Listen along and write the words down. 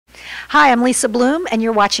Hi, I'm Lisa Bloom, and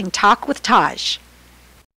you're watching Talk with Taj.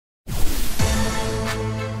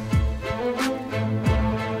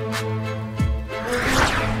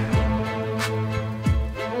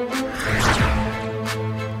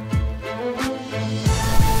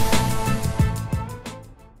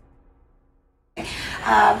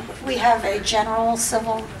 We have a general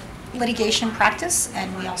civil litigation practice,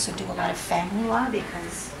 and we also do a lot of family law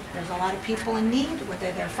because there's a lot of people in need,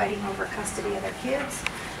 whether they're fighting over custody of their kids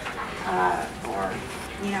or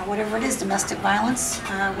whatever it is, domestic violence.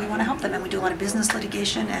 We want to help them, and we do a lot of business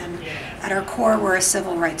litigation, and at our core we're a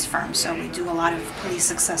civil rights firm, so we do a lot of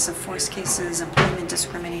police excessive force cases, employment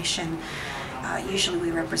discrimination. Usually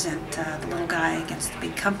we represent the little guy against the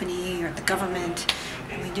big company or the government,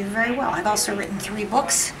 and we do very well. I've also written 3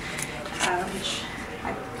 books, which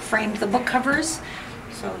I framed the book covers,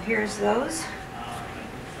 so here's those.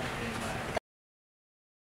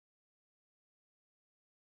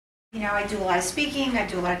 I do a lot of speaking, I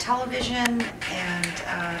do a lot of television, and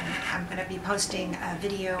I'm going to be posting a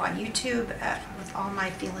video on YouTube with all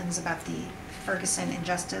my feelings about the Ferguson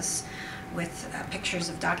injustice, with pictures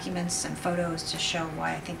of documents and photos to show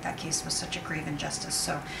why I think that case was such a grave injustice.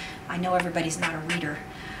 So I know everybody's not a reader,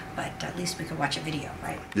 but at least we could watch a video,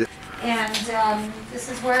 right? Yeah. And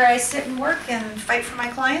this is where I sit and work and fight for my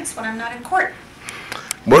clients when I'm not in court.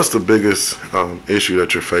 What's the biggest issue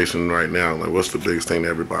that you're facing right now? Like, what's the biggest thing that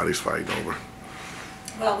everybody's fighting over?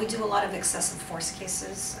 Well, we do a lot of excessive force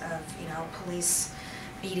cases of, police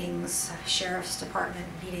beatings, sheriff's department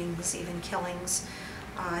beatings, even killings.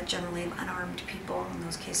 Generally unarmed people, and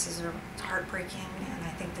those cases are heartbreaking, and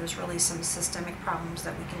I think there's really some systemic problems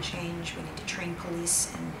that we can change. We need to train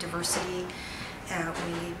police in diversity.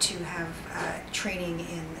 We need to have training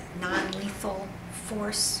in non-lethal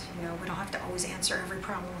force. We don't have to always answer every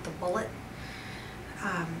problem with a bullet.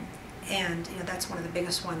 And that's one of the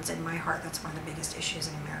biggest ones in my heart. That's one of the biggest issues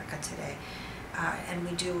in America today. And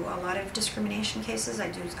we do a lot of discrimination cases. I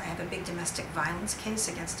have a big domestic violence case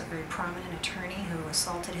against a very prominent attorney who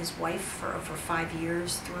assaulted his wife for over 5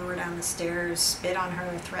 years, threw her down the stairs, spit on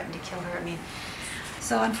her, threatened to kill her.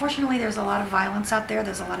 So unfortunately there's a lot of violence out there.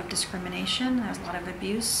 There's a lot of discrimination. There's a lot of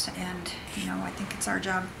abuse, and I think it's our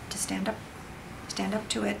job to stand up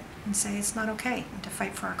to it and say it's not okay, and to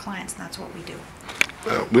fight for our clients, and that's what we do.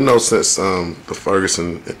 We know since the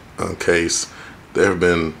Ferguson case, there have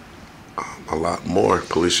been a lot more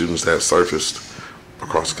police shootings that have surfaced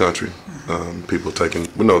across the country. People taking,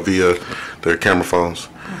 via their camera phones.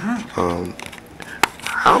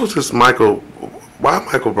 How is this why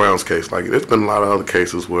Michael Brown's case? Like, there's been a lot of other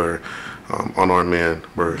cases where unarmed men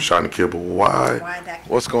were shot and killed, but why that?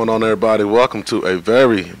 What's going on, everybody? Welcome to a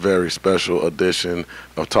very, very special edition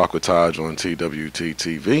of Talk with Taj on TWT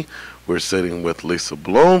TV. We're sitting with Lisa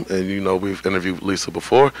Bloom, and we've interviewed Lisa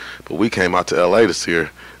before, but we came out to LA to see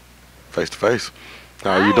her face to face.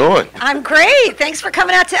 How are you doing? I'm great. Thanks for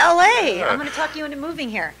coming out to LA. I'm going to talk you into moving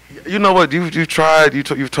here. You know what? You've tried.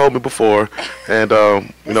 You've told me before, and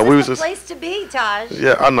we was the place to be, Taj.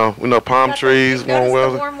 Yeah, I know. Palm trees, warm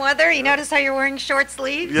weather. The warm weather. You notice how you're wearing short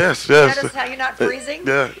sleeves? Yes. You notice how you're not freezing?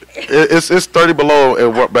 Yeah. It's 30 below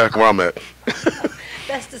and back where I'm at.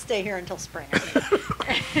 Best to stay here until spring.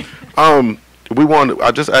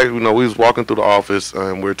 I just actually, we was walking through the office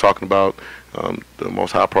and we were talking about the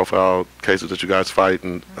most high-profile cases that you guys fight,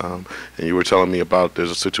 and you were telling me about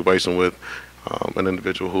there's a situation with an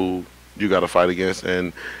individual who you got to fight against,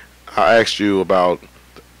 and I asked you about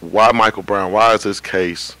why Michael Brown. Why is this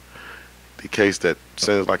case the case that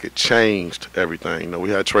seems like it changed everything? We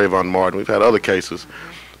had Trayvon Martin, we've had other cases,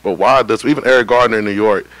 but why does even Eric Gardner in New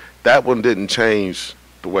York? That one didn't change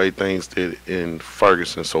the way things did in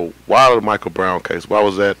Ferguson. So why the Michael Brown case? Why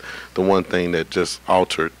was that the one thing that just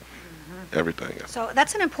altered everything? So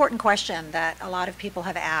that's an important question that a lot of people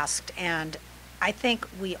have asked, and I think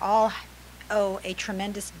we all owe a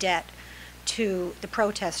tremendous debt to the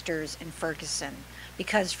protesters in Ferguson,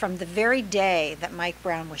 because from the very day that Mike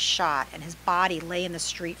Brown was shot and his body lay in the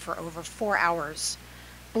street for over 4 hours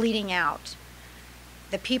bleeding out,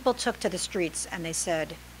 the people took to the streets and they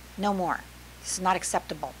said, no more. This is not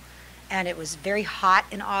acceptable. And it was very hot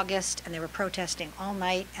in August, and they were protesting all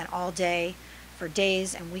night and all day for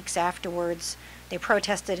days and weeks afterwards. They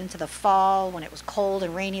protested into the fall when it was cold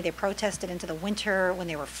and rainy. They protested into the winter when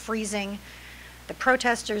they were freezing. The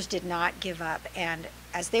protesters did not give up, and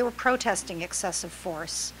as they were protesting excessive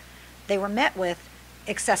force, they were met with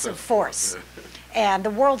excessive force. And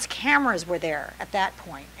the world's cameras were there at that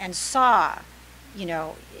point and saw,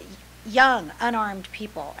 young, unarmed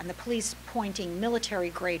people, and the police pointing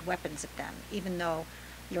military-grade weapons at them, even though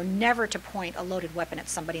you're never to point a loaded weapon at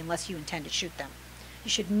somebody unless you intend to shoot them. You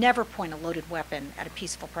should never point a loaded weapon at a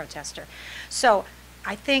peaceful protester. So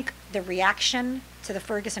I think the reaction to the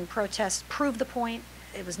Ferguson protests proved the point.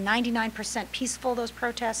 It was 99% peaceful, those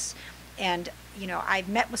protests. And, you know, I've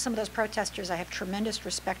met with some of those protesters. I have tremendous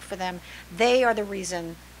respect for them. They are the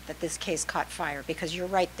reason that this case caught fire, because you're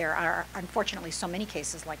right, there are unfortunately so many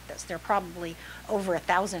cases like this. There are probably over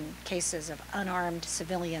 1,000 cases of unarmed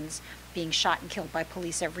civilians being shot and killed by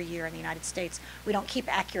police every year in the United States. We don't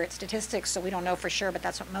keep accurate statistics, so we don't know for sure, but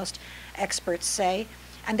that's what most experts say.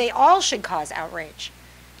 And they all should cause outrage.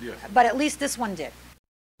 Yes. But at least this one did.